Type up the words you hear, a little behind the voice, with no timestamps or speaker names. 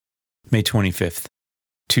May 25th,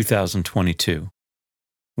 2022,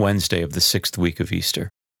 Wednesday of the 6th week of Easter.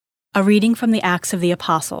 A reading from the Acts of the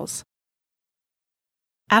Apostles.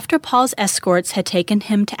 After Paul's escorts had taken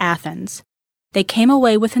him to Athens, they came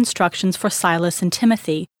away with instructions for Silas and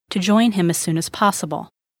Timothy to join him as soon as possible.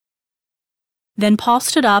 Then Paul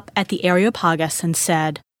stood up at the Areopagus and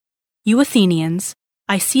said, "You Athenians,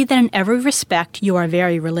 I see that in every respect you are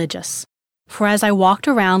very religious. For as I walked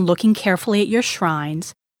around looking carefully at your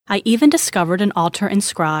shrines, I even discovered an altar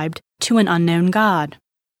inscribed, 'To an unknown God.'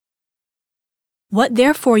 What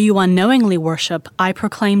therefore you unknowingly worship, I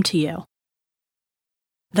proclaim to you.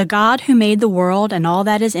 The God who made the world and all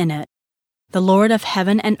that is in it, the Lord of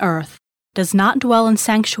heaven and earth, does not dwell in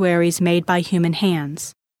sanctuaries made by human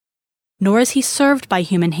hands, nor is he served by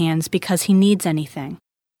human hands because he needs anything.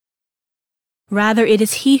 Rather, it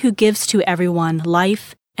is he who gives to everyone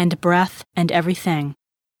life and breath and everything.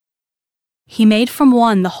 He made from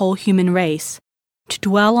one the whole human race to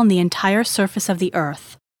dwell on the entire surface of the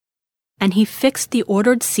earth, and he fixed the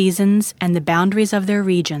ordered seasons and the boundaries of their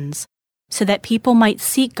regions so that people might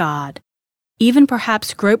seek God, even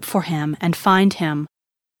perhaps grope for him and find him,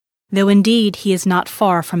 though indeed he is not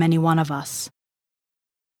far from any one of us.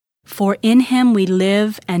 For in him we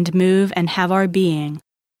live and move and have our being,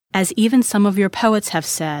 as even some of your poets have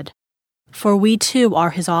said, for we too are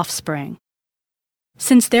his offspring.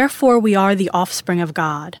 Since therefore we are the offspring of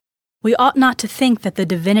God, we ought not to think that the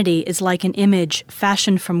divinity is like an image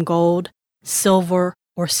fashioned from gold, silver,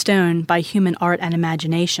 or stone by human art and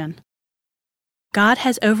imagination. God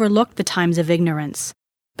has overlooked the times of ignorance,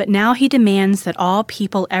 but now he demands that all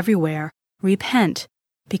people everywhere repent,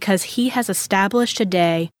 because he has established a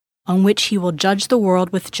day on which he will judge the world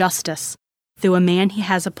with justice through a man he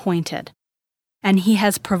has appointed, and he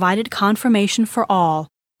has provided confirmation for all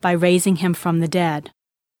by raising him from the dead."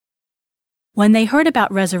 When they heard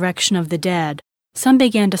about resurrection of the dead, some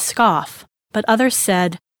began to scoff, but others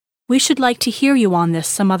said, "We should like to hear you on this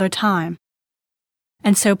some other time."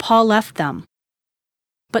 And so Paul left them.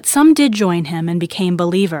 But some did join him and became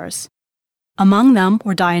believers. Among them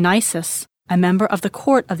were Dionysius, a member of the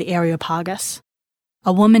court of the Areopagus,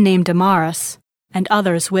 a woman named Damaris, and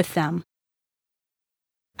others with them.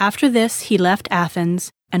 After this he left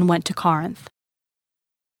Athens and went to Corinth.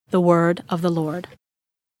 The word of the Lord.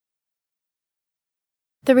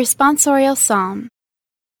 The responsorial psalm.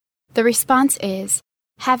 The response is,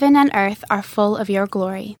 "Heaven and earth are full of your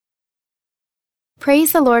glory."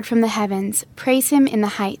 Praise the Lord from the heavens, praise him in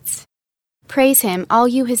the heights. Praise him, all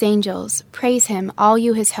you his angels, praise him, all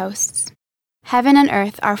you his hosts. Heaven and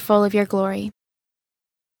earth are full of your glory.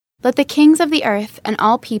 Let the kings of the earth and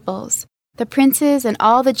all peoples, the princes and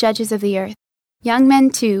all the judges of the earth, young men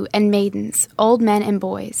too and maidens, old men and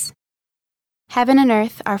boys. Heaven and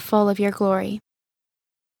earth are full of your glory.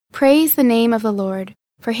 Praise the name of the Lord,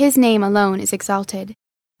 for his name alone is exalted.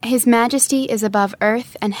 His majesty is above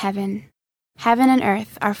earth and heaven. Heaven and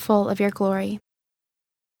earth are full of your glory.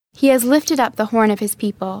 He has lifted up the horn of his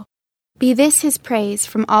people. Be this his praise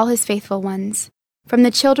from all his faithful ones, from the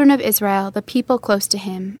children of Israel, the people close to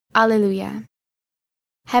him. Alleluia.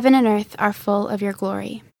 Heaven and earth are full of your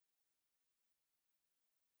glory.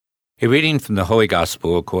 A reading from the Holy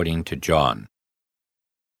Gospel according to John.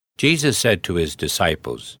 Jesus said to his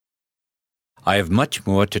disciples, "I have much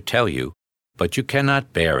more to tell you, but you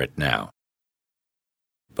cannot bear it now.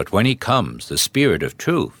 But when he comes, the Spirit of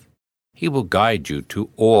truth, he will guide you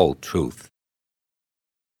to all truth.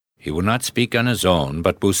 He will not speak on his own,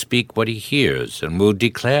 but will speak what he hears and will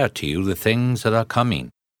declare to you the things that are coming.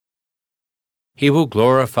 He will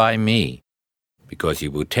glorify me, because he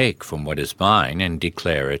will take from what is mine and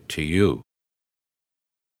declare it to you.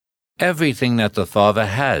 Everything that the Father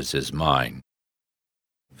has is mine.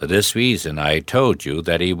 For this reason I told you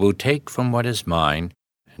that he will take from what is mine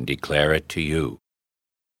and declare it to you."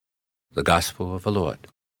 The Gospel of the Lord.